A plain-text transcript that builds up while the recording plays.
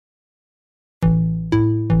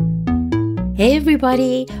Hey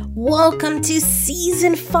everybody, welcome to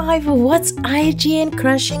season 5 of What's IGN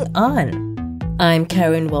Crushing On. I'm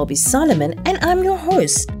Karen Welby Solomon and I'm your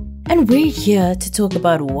host, and we're here to talk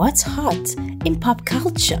about what's hot in pop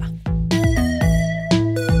culture.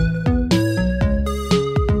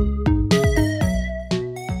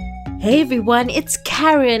 Hey everyone, it's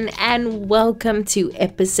Karen and welcome to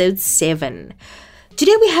episode 7.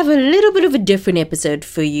 Today we have a little bit of a different episode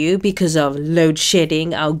for you because of load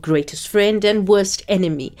shedding, our greatest friend and worst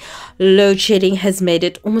enemy. Load shedding has made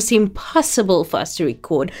it almost impossible for us to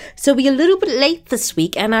record, so we're a little bit late this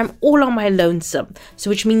week and I'm all on my lonesome, so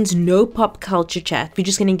which means no pop culture chat. We're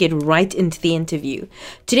just going to get right into the interview.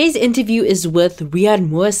 Today's interview is with Riyad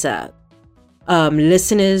Moosa.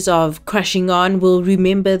 Listeners of Crushing On will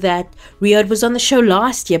remember that Riyad was on the show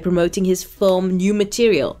last year promoting his film New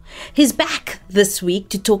Material. He's back this week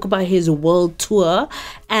to talk about his world tour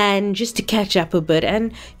and just to catch up a bit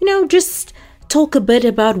and, just talk a bit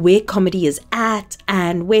about where comedy is at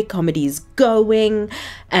and where comedy is going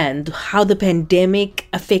and how the pandemic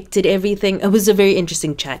affected everything. It was a very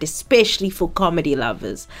interesting chat, especially for comedy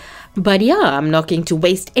lovers. But yeah, I'm not going to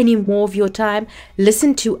waste any more of your time.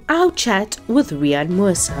 Listen to our chat with Riyad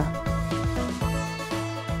Moosa.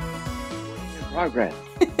 Progress.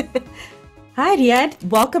 Hi Riyad,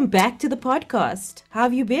 welcome back to the podcast. How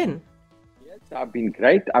have you been? Yes, I've been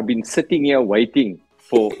great. I've been sitting here waiting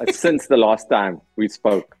for since the last time we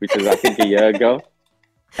spoke, which was I think a year ago.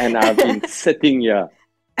 And I've been sitting here,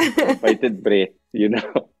 bated breath,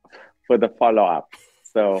 for the follow-up.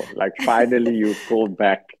 So, finally you called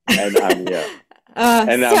back and I'm here.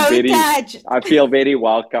 And I feel very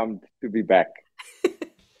welcomed to be back.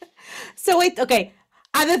 So wait, okay.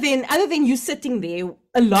 Other than you sitting there,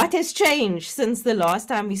 a lot has changed since the last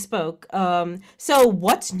time we spoke. So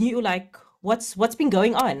what's new? What's been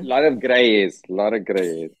going on? A lot of gray hairs. Lots of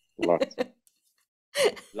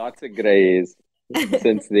gray hairs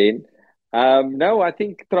since then. No, I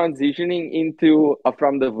think transitioning into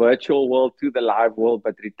from the virtual world to the live world,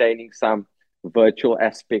 but retaining some virtual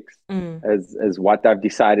aspects is what I've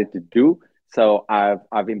decided to do. So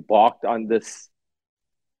I've embarked on this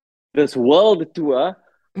world tour.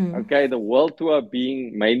 Okay, the world tour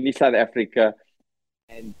being mainly South Africa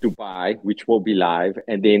and Dubai, which will be live,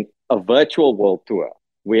 and then a virtual world tour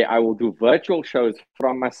where I will do virtual shows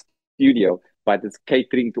from my studio, but it's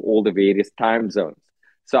catering to all the various time zones.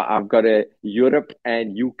 So I've got a Europe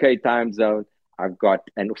and UK time zone. I've got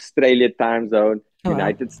an Australia time zone,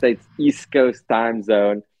 United States East Coast time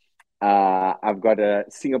zone. I've got a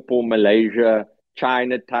Singapore, Malaysia,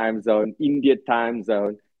 China time zone, India time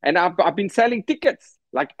zone. And I've been selling tickets.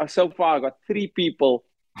 So far, I've got 3 people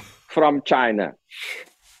from China.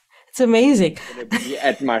 It's amazing. Going to be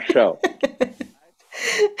at my show.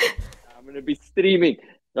 I'm going to be streaming.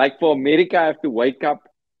 For America, I have to wake up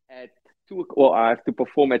at 2 or I have to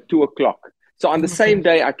perform at 2 o'clock. So on the same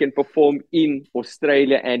day, I can perform in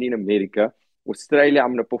Australia and in America. Australia,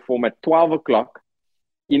 I'm going to perform at 12 o'clock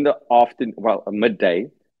in the afternoon, midday,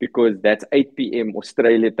 because that's 8 p.m.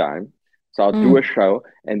 Australia time. So I'll do a show.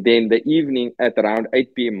 And then the evening at around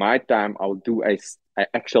 8 p.m. my time, I'll do an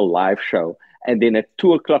actual live show. And then at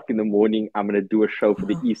 2 o'clock in the morning, I'm going to do a show for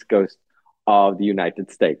the East Coast of the United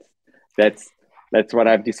States. That's what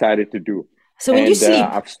I've decided to do. So when you sleep,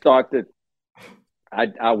 I've started.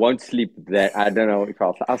 I won't sleep that. I don't know if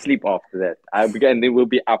I'll sleep after that. And then we'll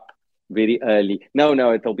be up very early. No,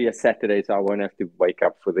 it'll be a Saturday, so I won't have to wake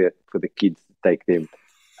up for the kids to take them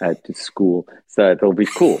to school. So it'll be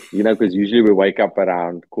cool, because usually we wake up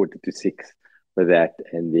around 5:45 for that,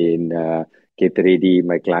 and then get ready,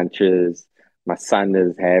 make lunches. My son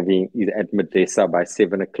is at madrasa by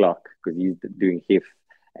 7 o'clock because he's doing hifz.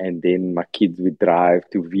 And then my kids would drive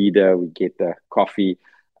to Vida. We get a coffee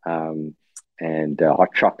and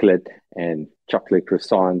hot chocolate and chocolate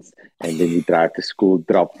croissants. And then we drive to school,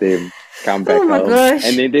 drop them, come back home. Gosh.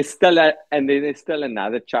 And then there's still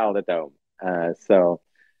another child at home. So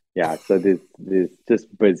there's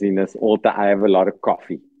just busyness. I have a lot of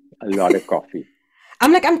coffee. I'm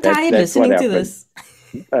tired listening to this.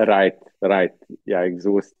 Right. Yeah,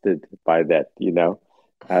 exhausted by that,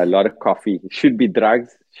 A lot of coffee. Should be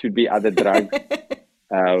drugs, should be other drugs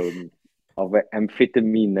of an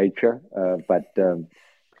amphetamine nature,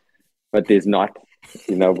 but there's not,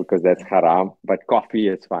 because that's haram. But coffee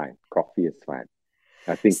is fine.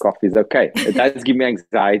 I think coffee is okay. It does give me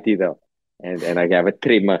anxiety though, and I have a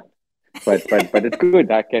tremor, but it's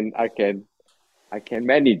good. I can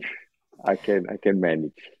manage. I can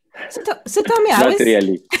manage. So tell me, not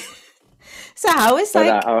really. So how is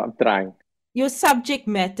I'm trying. Your subject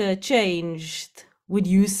matter changed? Would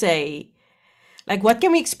you say Like, what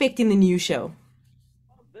can we expect in the new show?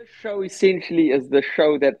 This show essentially is the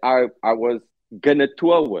show that I was gonna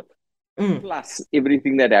tour with, plus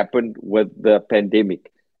everything that happened with the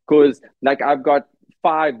pandemic. Because like I've got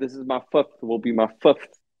five, this is my fifth, will be my fifth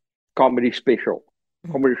comedy special.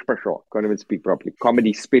 Comedy special. Can't even speak properly.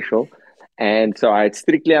 Comedy special. And so I had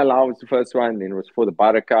Strictly Allowed was the first one, then it was For the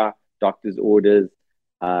Baraka, Doctor's Orders,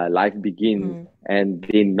 Life Begins, and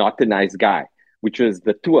then Not a Nice Guy, which was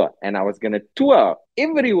the tour. And I was gonna tour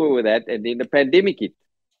everywhere with that, and then the pandemic hit.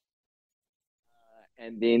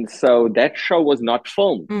 And then so that show was not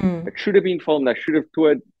filmed. It should have been filmed. I should have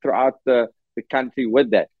toured throughout the country with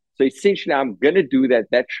that. So essentially, I'm going to do that.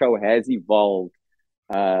 That show has evolved,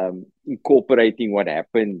 incorporating what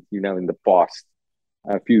happened, in the past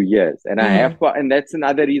few years. And I have, and that's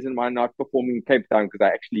another reason why I'm not performing in Cape Town, because I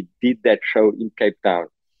actually did that show in Cape Town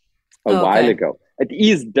a while ago. It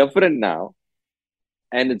is different now,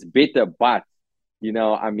 and it's better. But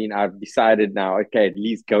I've decided now, okay, at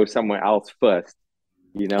least go somewhere else first.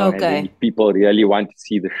 And then if people really want to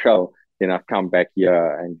see the show, then I'll come back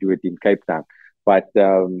here and do it in Cape Town. But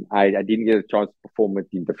I didn't get a chance to perform it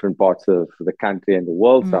in different parts of the country and the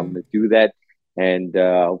world, so I'm going to do that and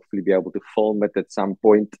hopefully be able to film it at some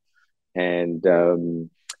point, and then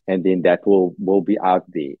that will be out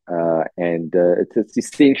there. It's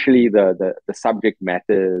essentially the subject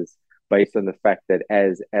matters based on the fact that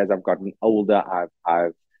as I've gotten older,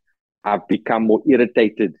 I've become more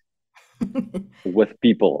irritated with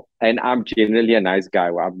people, and I'm generally a nice guy.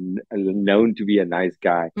 I'm known to be a nice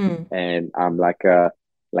guy, and I'm like a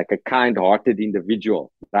kind-hearted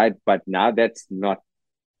individual, right? But now that's not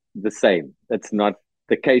the same. It's not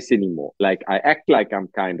the case anymore. Like I act like I'm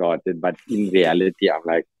kind-hearted, but in reality, I'm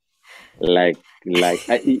like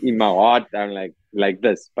in my heart, I'm like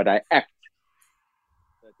this, but I act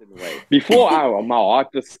a certain way. Before, my heart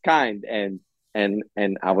was kind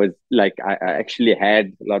and I was like, I actually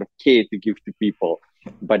had a lot of care to give to people,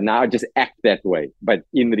 but now I just act that way. But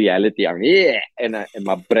in reality, I'm and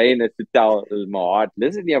my brain has to tell my heart,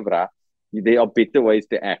 listen here, brah, there are better ways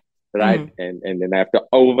to act, right? And then I have to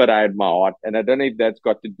override my heart. And I don't know if that's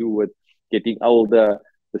got to do with getting older,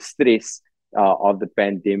 the stress of the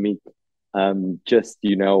pandemic, just,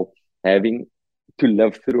 having to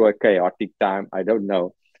live through a chaotic time. I don't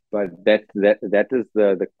know. But that is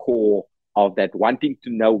the core of that, wanting to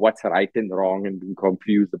know what's right and wrong and being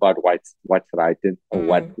confused about what's right and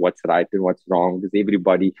what's right and what's wrong, because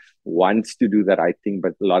everybody wants to do the right thing,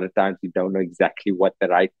 but a lot of times we don't know exactly what the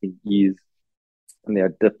right thing is, and there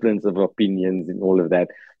are difference of opinions and all of that.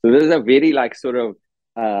 So this is a very sort of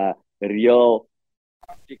real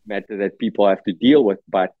subject matter that people have to deal with,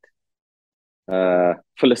 but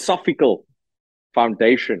philosophical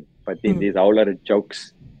foundation. But then there's a whole lot of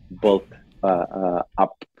jokes built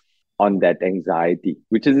up on that anxiety,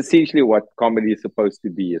 which is essentially what comedy is supposed to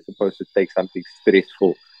be. It's supposed to take something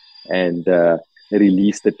stressful and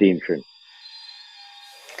release the tension.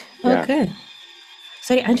 Okay. Yeah.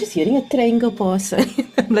 Sorry, I'm just hearing a train go past.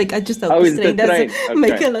 I'm like, I just hope this train doesn't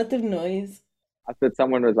make a lot of noise. I thought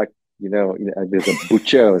someone was like, there's a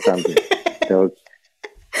butcher or something. So,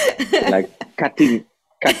 like cutting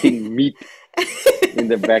meat in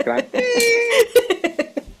the background.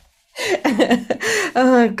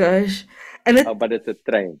 Oh gosh. But it's a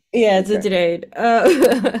train. Yeah, it's a train.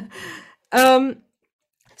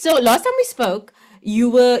 So last time we spoke, you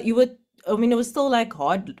were I mean, it was still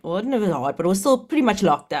hard, or not hard, but it was still pretty much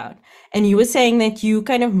locked down. And you were saying that you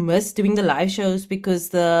kind of missed doing the live shows because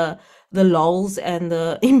the lols and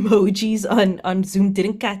the emojis on Zoom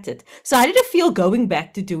didn't cut it. So how did it feel going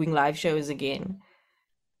back to doing live shows again?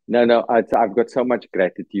 No, I've got so much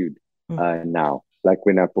gratitude now. Like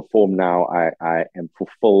when I perform now, I am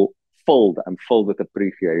filled. I'm filled with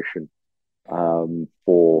appreciation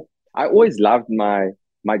for. I always loved my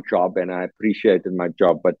job and I appreciated my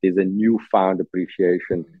job, but there's a newfound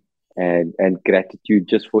appreciation and gratitude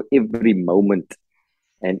just for every moment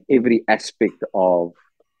and every aspect of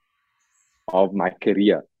my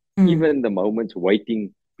career. Even the moments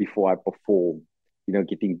waiting before I perform,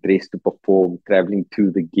 getting dressed to perform, traveling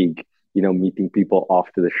to the gig, meeting people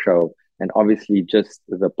after the show. And obviously just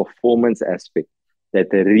the performance aspect,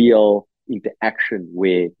 that the real interaction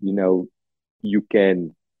where, you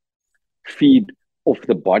can feed off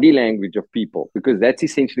the body language of people, because that's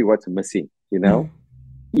essentially what's missing, in a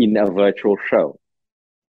virtual show.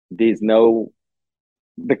 The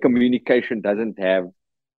communication doesn't have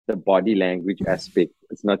the body language aspect.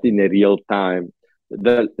 It's not in a real time.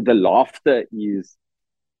 The laughter is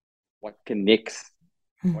what connects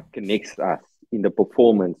us in the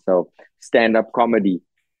performance. So stand-up comedy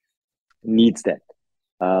needs that.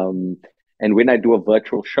 And when I do a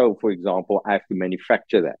virtual show, for example, I have to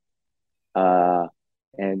manufacture that.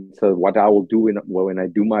 And so what I will do when I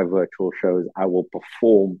do my virtual shows, I will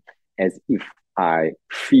perform as if I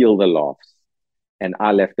feel the laughs, and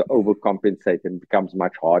I'll have to overcompensate, and it becomes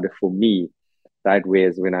much harder for me, right?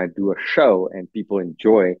 Whereas when I do a show and people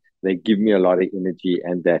enjoy, they give me a lot of energy,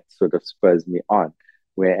 and that sort of spurs me on.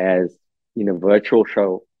 Whereas in a virtual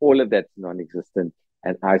show, all of that's non-existent,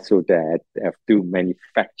 and I sort of have to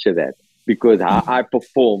manufacture that, because how I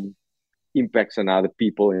perform impacts on how the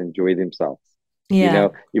people enjoy themselves. Yeah.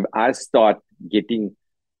 If I start getting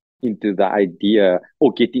into the idea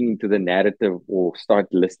or getting into the narrative or start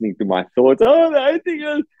listening to my thoughts, oh, I think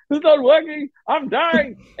it's not working, I'm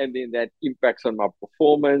dying, and then that impacts on my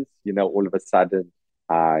performance, all of a sudden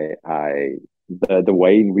the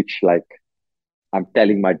way in which like I'm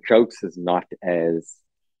telling my jokes is not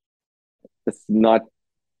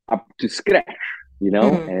up to scratch,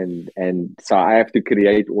 and so I have to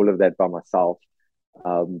create all of that by myself.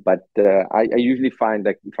 But I usually find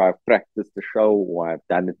that if I've practiced the show or I've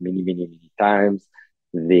done it many, many, many times,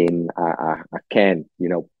 then I can,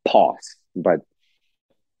 pass. But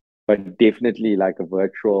definitely, like, a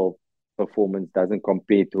virtual performance doesn't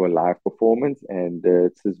compare to a live performance, and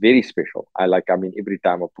it's very special. Every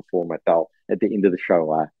time I perform, I tell at the end of the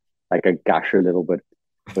show, I gush a little bit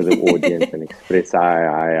for the audience and express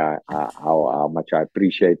how much I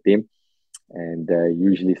appreciate them. And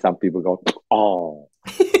usually some people go, oh,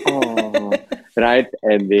 right,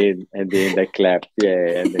 and then they clap,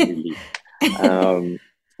 yeah, and then we leave.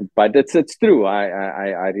 But it's true.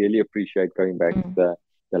 I really appreciate going back to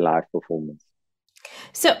the live performance.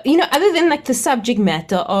 So, other than like the subject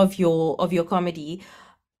matter of your comedy,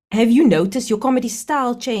 have you noticed your comedy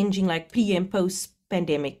style changing like pre and post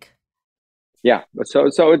pandemic? Yeah, so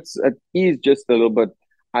it is just a little bit,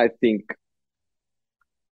 I think,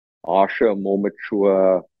 harsher, more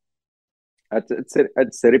mature.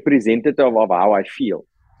 It's representative of how I feel.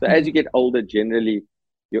 So as you get older, generally,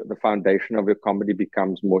 the foundation of your comedy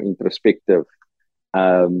becomes more introspective.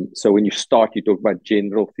 So when you start, you talk about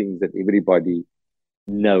general things that everybody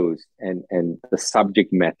knows, and the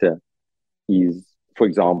subject matter is, for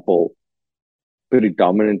example,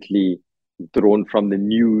 predominantly drawn from the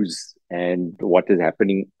news and what is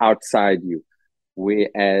happening outside you,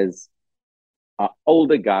 whereas an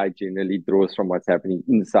older guy generally draws from what's happening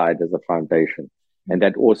inside as a foundation. And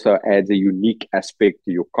that also adds a unique aspect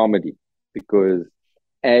to your comedy, because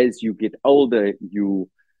as you get older,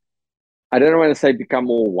 I don't want to say become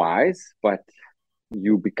more wise, but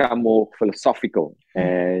you become more philosophical,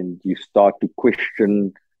 and you start to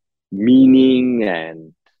question meaning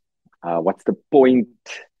and what's the point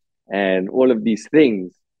and all of these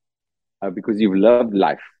things, because you've loved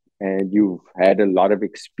life and you've had a lot of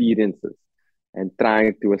experiences, and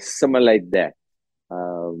trying to assimilate that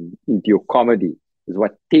into your comedy is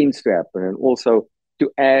what tends to happen. And also to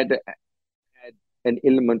add an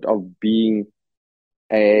element of being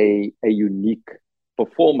a unique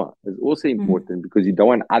performer is also important, because you don't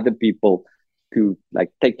want other people to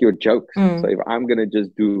like take your jokes. So if I'm going to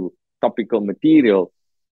just do topical material,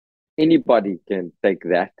 anybody can take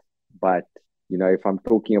that. But, if I'm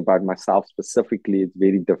talking about myself specifically, it's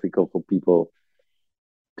very difficult for people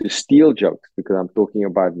to steal jokes, because I'm talking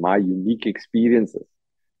about my unique experiences.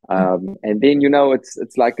 And then,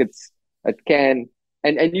 it's like it can,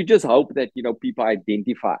 and you just hope that, people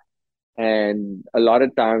identify. And a lot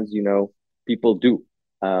of times, people do.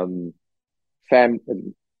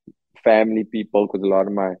 Family people, because a lot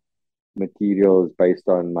of my material is based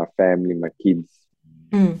on my family, my kids,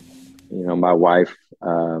 my wife,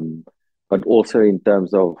 but also in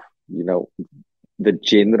terms of, the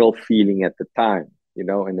general feeling at the time,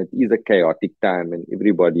 and it is a chaotic time, and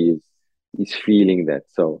everybody is feeling that.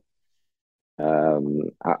 So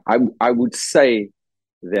I would say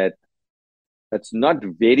that it's not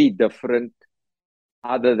very different,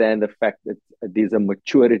 other than the fact that there's a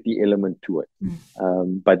maturity element to it.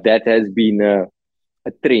 But that has been a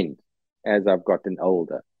trend as I've gotten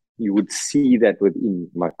older. You would see that within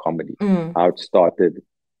my comedy, how it started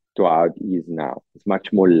to how it is now. It's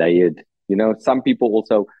much more layered. Some people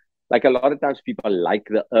also, like, a lot of times people like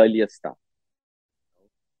the earlier stuff,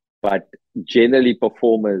 but generally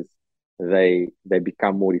performers, they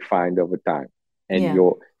become more refined over time, and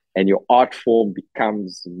your art form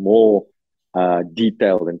becomes more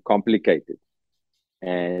detailed and complicated.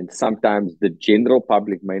 And sometimes the general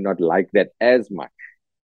public may not like that as much.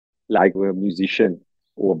 Like when a musician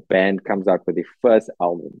or a band comes out with their first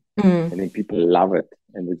album, and then people love it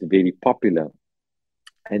and it's very popular.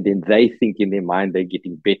 And then they think in their mind they're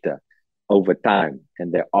getting better over time,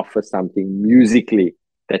 and they offer something musically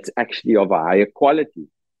that's actually of a higher quality,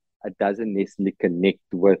 it doesn't necessarily connect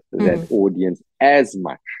with that audience as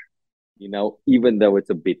much, even though it's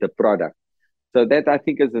a better product. So that, I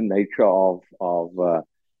think, is the nature of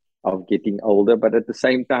getting older. But at the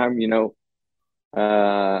same time,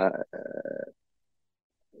 uh,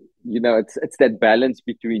 it's that balance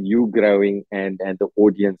between you growing and the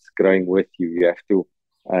audience growing with you. You have to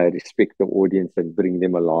respect the audience and bring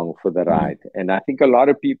them along for the ride. And I think a lot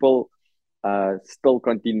of people still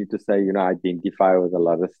continue to say, identify with a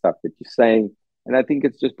lot of stuff that you're saying. And I think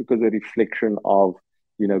it's just because a reflection of,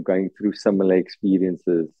 going through similar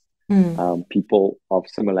experiences, people of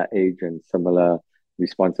similar age and similar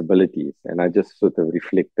responsibilities. And I just sort of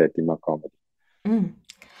reflect that in my comedy.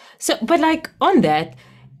 So, but like on that,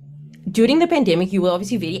 during the pandemic, you were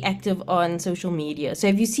obviously very active on social media. So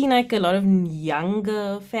have you seen like a lot of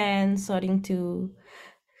younger fans starting to...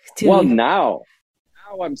 Well, now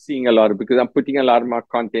I'm seeing a lot because I'm putting a lot of my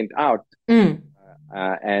content out.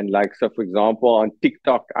 And like, so for example, on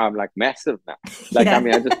TikTok, I'm like massive now. Like, I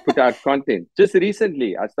mean, I just put out content. Just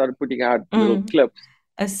recently, I started putting out little clips.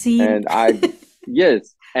 A scene. And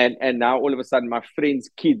yes. And now all of a sudden my friends'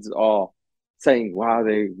 kids are saying, wow,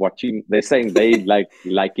 they're saying they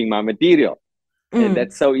liking my material. And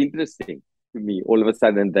that's so interesting to me. All of a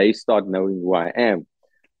sudden they start knowing who I am.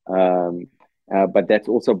 But that's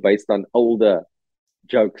also based on older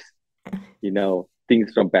jokes,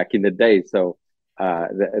 things from back in the day. So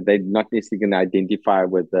they're not necessarily going to identify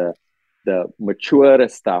with the maturer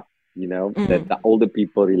stuff, that the older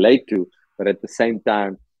people relate to. But at the same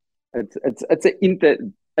time,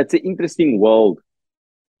 it's an interesting world,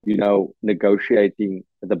 negotiating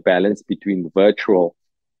the balance between virtual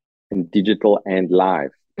and digital and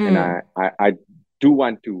live. And I do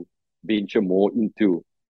want to venture more into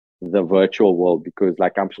the virtual world because,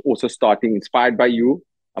 like, I'm also starting, inspired by you,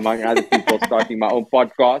 among other people, starting my own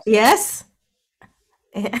podcast. Yes.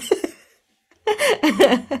 And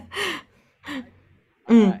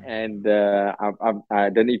I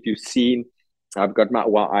don't know if you've seen, I've got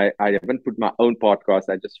I haven't put my own podcast.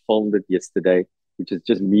 I just filmed it yesterday, which is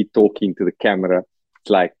just me talking to the camera.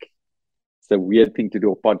 It's a weird thing to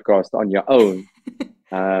do a podcast on your own,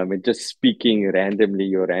 and just speaking randomly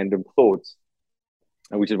your random thoughts,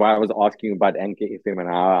 which is why I was asking about Anchor FM and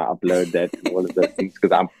how I upload that and all of those things,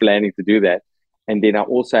 because I'm planning to do that. And then I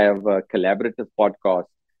also have a collaborative podcast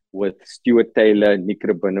with Stuart Taylor, Nick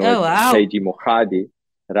Rabinowitz, and Seiji Moghadi,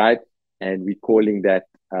 right? And we're calling that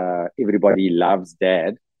Everybody Loves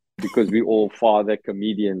Dad, because we're all father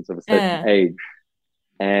comedians of a certain age.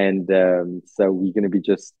 And so we're going to be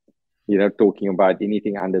just, talking about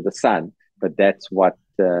anything under the sun. But that's what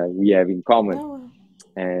we have in common.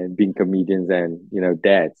 And being comedians and,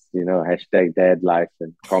 dads, hashtag dad life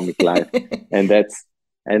and comic life. and that's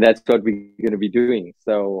what we're going to be doing.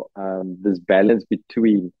 So this balance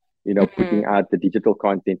between, putting out the digital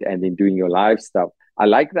content and then doing your live stuff. I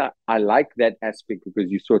like that. I like that aspect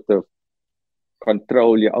because you sort of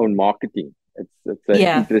control your own marketing. It's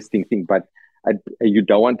an interesting thing, but you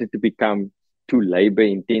don't want it to become too labor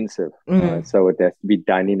intensive. So it has to be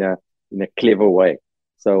done in a clever way.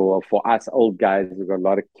 So for us old guys, we've got a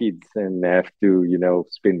lot of kids and have to,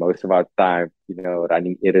 spend most of our time,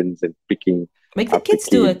 running errands and picking Make the kids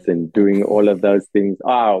do it. And doing all of those things.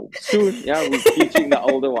 Soon, we're teaching the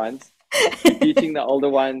older ones. Teaching the older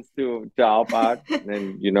ones to help out.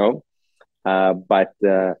 And, but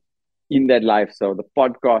in that life, so the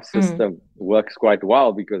podcast system works quite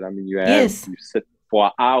well because, you sit for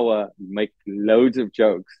an hour, make loads of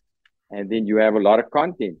jokes, and then you have a lot of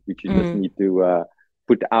content, which you just need to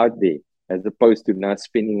put out there, as opposed to now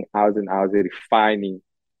spending hours and hours refining,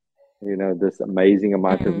 this amazing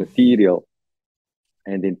amount of material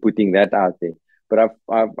and then putting that out there. But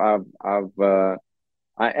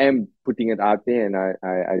I am putting it out there, and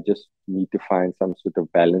I just need to find some sort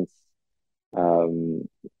of balance and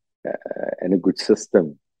a good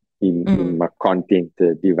system in my content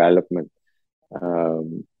development.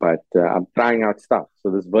 But I'm trying out stuff. So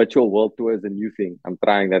this virtual world tour is a new thing. I'm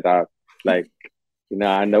trying that out.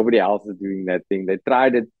 Nobody else is doing that thing. They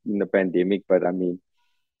tried it in the pandemic, but I'm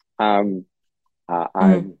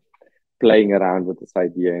playing around with this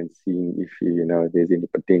idea and seeing if there's any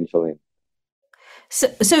potential in.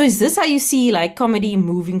 So is this how you see like comedy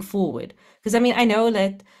moving forward? Because I know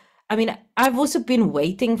that I've also been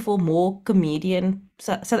waiting for more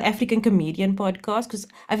South African comedian podcasts, because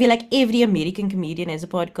I feel like every American comedian has a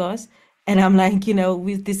podcast, and I'm like,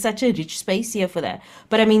 there's such a rich space here for that.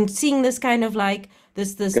 But seeing this kind of like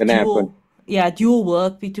this dual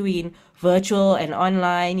work between virtual and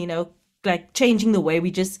online, like changing the way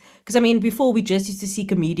we just, because I mean, before we just used to see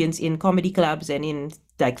comedians in comedy clubs and in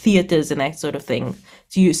like theaters and that sort of thing.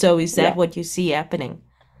 So is that Yeah, what you see happening?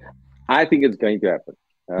 I think it's going to happen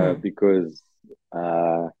Mm. because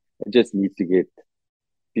it just needs to get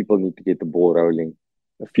people need to get the ball rolling.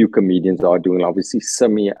 A few comedians are doing. Obviously,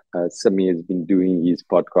 Simi has been doing his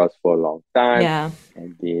podcast for a long time, Yeah.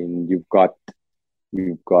 and then you've got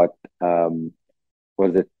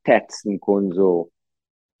was it Tats Nkonzo,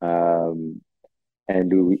 um,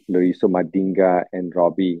 and Loiso Madinga and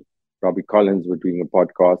Robbie Collins were doing a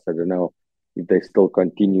podcast. I don't know if they're still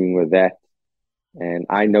continuing with that, and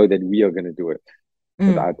I know that we are going to do it Mm.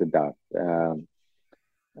 without a doubt. The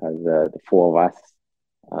four of us,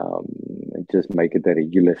 um, just make it a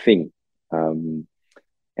regular thing. Um,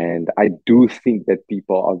 and I do think that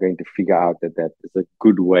people are going to figure out that that is a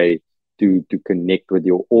good way to connect with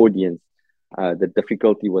your audience. The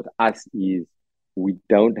difficulty with us is we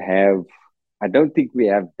don't have, I don't think we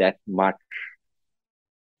have that much.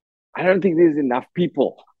 I don't think there's enough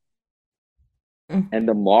people, Mm. and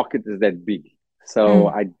the market is that big. So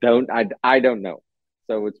Mm. I don't know.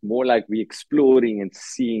 So it's more like we're exploring and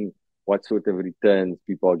seeing what sort of returns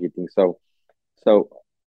people are getting. So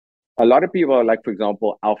a lot of people are like, for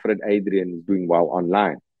example, Alfred Adrian is doing well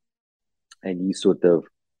online, and he sort of,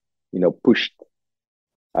 pushed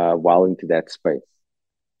well into that space.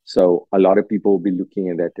 So a lot of people will be looking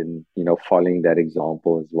at that and, following that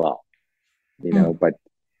example as well, Mm. but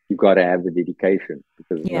you got to have the dedication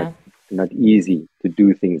because it's not, Yeah. not easy to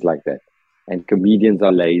do things like that. And comedians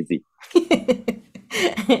are lazy.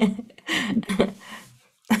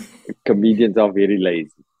 Comedians are very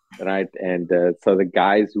lazy, right? And so the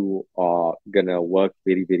guys who are going to work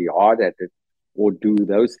very, very hard at it or do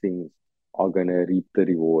those things are going to reap the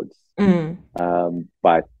rewards. Mm.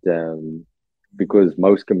 But because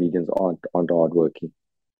most comedians aren't hardworking.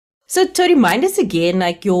 So to remind us again,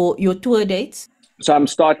 like your tour dates. So I'm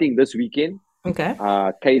starting this weekend, Okay.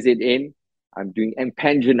 KZN. I'm doing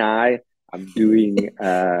Empanjanai. I'm doing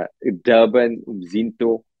Durban,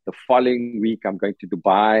 Umzinto. The following week, I'm going to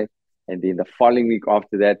Dubai. And then the following week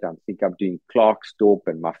after that, I think I'm doing Klerksdorp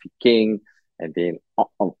and Mafeking. And then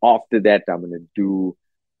after that, I'm going to do,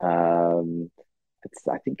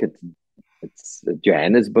 I think it's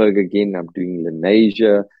Johannesburg again. I'm doing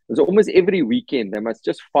Lenasia. It's almost every weekend. They must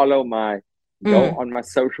just follow go Mm. on my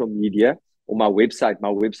social media or my website. My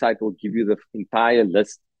website will give you the entire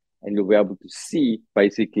list, and you'll be able to see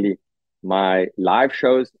basically my live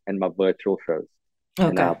shows and my virtual shows.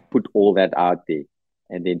 And Okay. I put all that out there,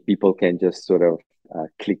 and then people can just sort of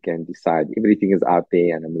click and decide. Everything is out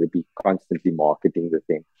there, and I'm going to be constantly marketing the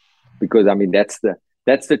thing because I mean that's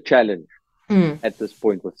the challenge Mm. at this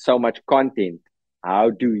point with so much content. How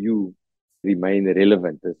do you remain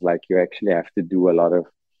relevant? It's like you actually have to do a lot of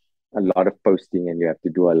posting, and you have to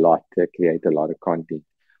do a lot to create a lot of content.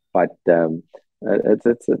 But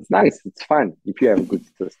it's nice. It's fun if you have a good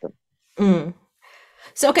system. Mm.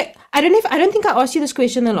 So okay, I don't think I asked you this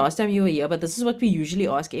question the last time you were here, but this is what we usually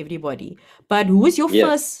ask everybody. But who was your Yes.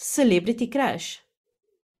 first celebrity crush?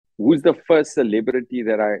 Who's the first celebrity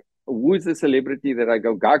that I? Who's the celebrity that I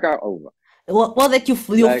go gaga over? Well, that your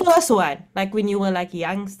Like first one, like when you were like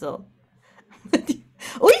young still.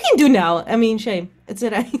 Or you can do now. I mean, shame. It's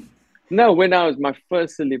alright. no, when I was my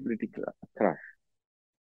first celebrity crush.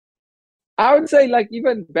 I would say, like,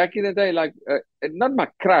 even back in the day, like, not my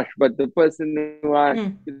crush, but the person who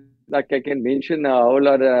Mm. like, I can mention a whole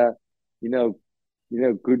lot of, you know,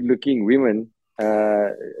 good-looking women.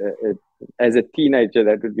 As a teenager,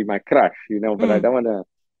 that would be my crush, but I Mm. don't want to,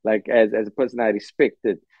 like, as a person I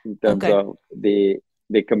respected in terms Okay. of their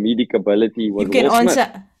comedic ability You was can Will Smith,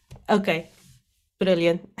 answer. Okay.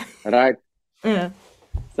 Brilliant. right? Yeah.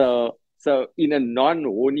 So in a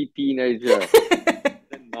non-horny teenager,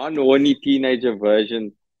 the non-horny teenager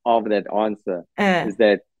version of that answer Uh, is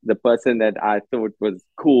that the person that I thought was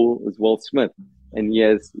cool was Will Smith, and he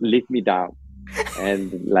has let me down.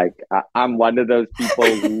 And like I'm one of those people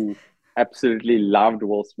who absolutely loved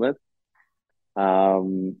Will Smith,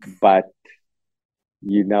 but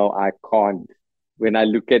I can't. When I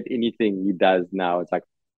look at anything he does now, it's like,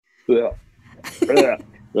 ugh, ugh.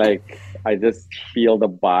 Like I just feel the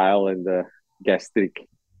bile and the gastric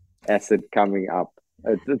acid coming up.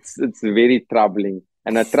 It's very troubling,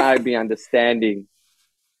 and I try to be understanding,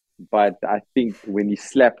 but I think when he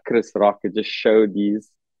slapped Chris Rock, it just showed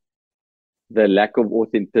the lack of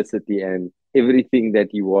authenticity, and everything that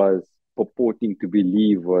he was purporting to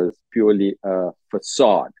believe was purely a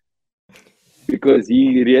facade, because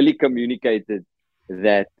he really communicated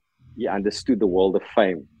that he understood the world of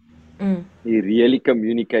fame. mm. He really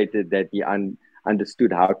communicated that he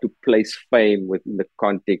understood how to place fame within the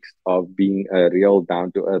context of being a real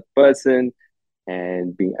down-to-earth person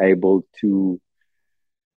and being able to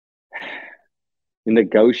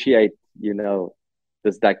negotiate,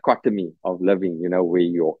 this dichotomy of living, where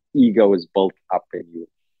your ego is built up and you're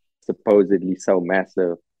supposedly so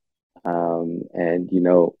massive, and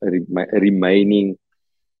remaining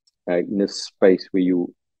in a space where you're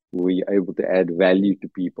able to add value to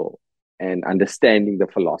people and understanding the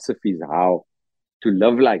philosophies how to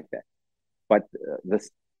live like that. But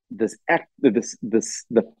the fact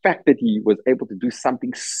that he was able to do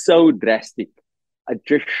something so drastic, it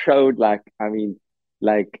just showed that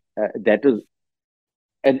was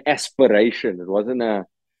an aspiration. It wasn't I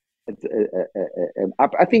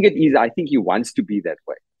think it is. I think he wants to be that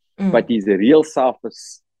way, but his real self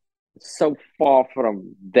is so far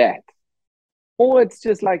from that. Or it's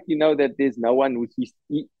just that there's no one who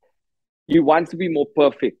he wants to be more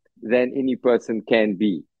perfect than any person can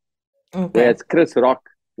be. Okay. Whereas Chris Rock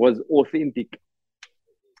was authentic.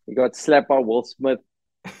 He got slapped by Will Smith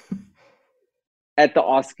at the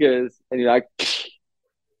Oscars, and you're like,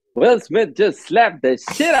 Will Smith just slapped the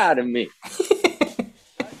shit out of me.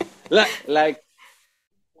 like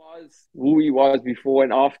was who he was before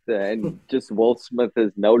and after, and just Will Smith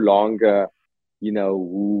is no longer,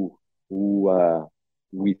 who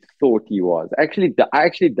we thought he was. I actually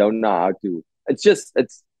don't know how to. It's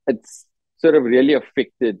sort of really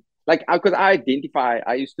affected. Because I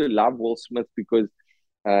used to love Will Smith because,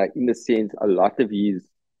 in the sense, a lot of his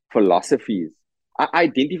philosophies, I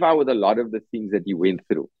identify with a lot of the things that he went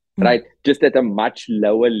through, right? Just at a much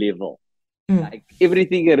lower level. Like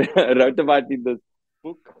everything he wrote about in this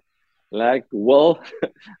book, Will,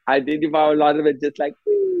 identify a lot of it just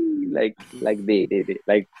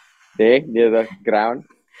there, near the ground,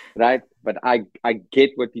 right? But I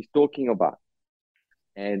get what he's talking about.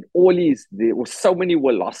 And there were so many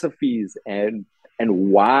philosophies and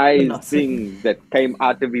wise things that came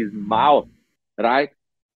out of his mouth, right?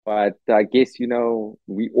 But I guess,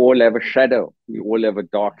 we all have a shadow. We all have a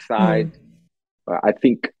dark side. I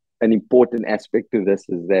think an important aspect of this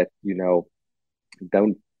is that,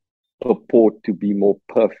 don't purport to be more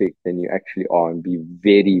perfect than you actually are, and be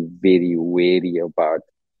very, very wary about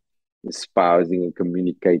espousing and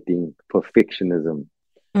communicating perfectionism,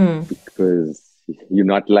 because you're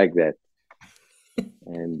not like that.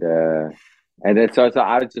 And so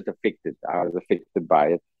I was just affected. I was affected by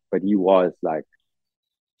it. But he was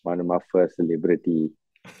one of my first celebrity,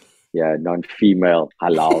 non-female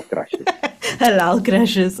halal crushes. Halal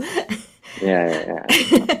crushes. Yeah.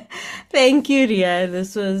 Thank you, Ria.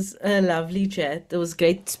 This was a lovely chat. It was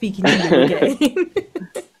great speaking to you again.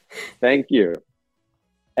 Thank you.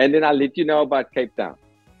 And then I'll let you know about Cape Town.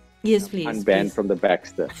 Yes, please. Unbanned from the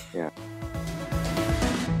Baxter. Yeah.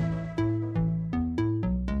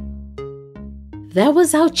 That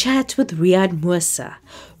was our chat with Riyad Moosa.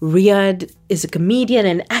 Riyad is a comedian,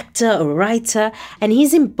 an actor, a writer, and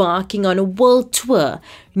he's embarking on a world tour.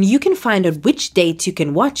 And you can find out which dates you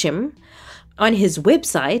can watch him on his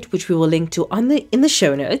website, which we will link to in the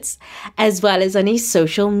show notes, as well as on his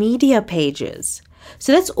social media pages.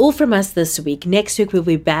 So that's all from us this week. Next week we'll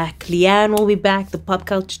be back. Leanne will be back. The Pop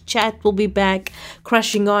Culture Chat will be back.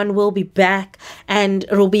 Crushing On will be back. And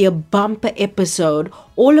it'll be a bumper episode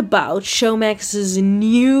all about Showmax's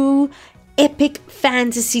new epic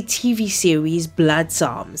fantasy TV series, Blood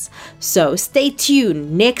Psalms. So stay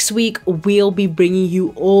tuned. Next week we'll be bringing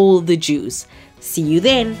you all the juice. See you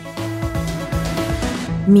then.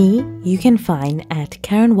 Me, you can find at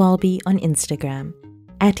Karen Walby on Instagram,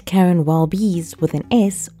 at Karen Walbys with an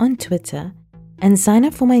S on Twitter, and sign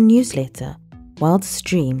up for my newsletter, Wildest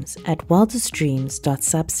Dreams, at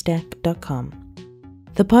wildestdreams.substack.com.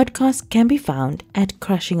 The podcast can be found at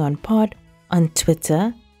Crushing On Pod on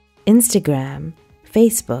Twitter, Instagram,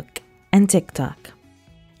 Facebook, and TikTok.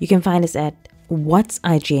 You can find us at What's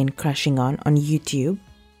IGN Crushing On YouTube,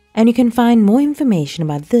 and you can find more information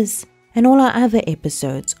about this and all our other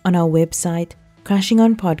episodes on our website,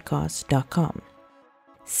 crushingonpodcast.com.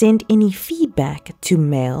 Send any feedback to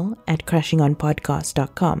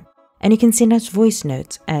mail@crushingonpodcast.com, and you can send us voice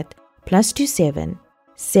notes at +27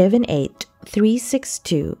 78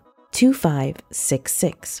 362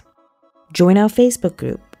 2566. Join our Facebook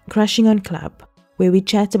group, Crushing On Club, where we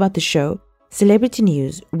chat about the show, celebrity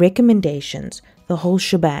news, recommendations, the whole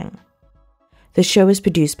shebang. The show is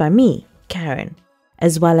produced by me, Karen,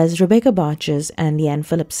 as well as Rebecca Barches and Leanne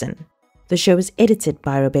Phillipson. The show is edited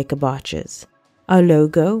by Rebecca Barches. Our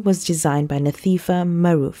logo was designed by Nathifa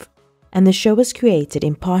Maroof, and the show was created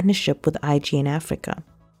in partnership with IGN Africa.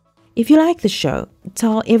 If you like the show,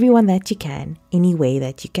 tell everyone that you can, any way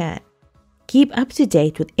that you can. Keep up to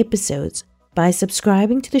date with episodes by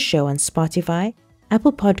subscribing to the show on Spotify,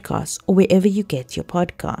 Apple Podcasts, or wherever you get your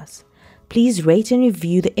podcasts. Please rate and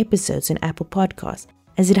review the episodes on Apple Podcasts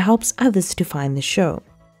as it helps others to find the show.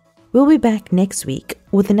 We'll be back next week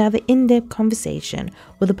with another in-depth conversation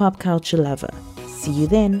with a pop culture lover. See you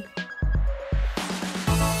then.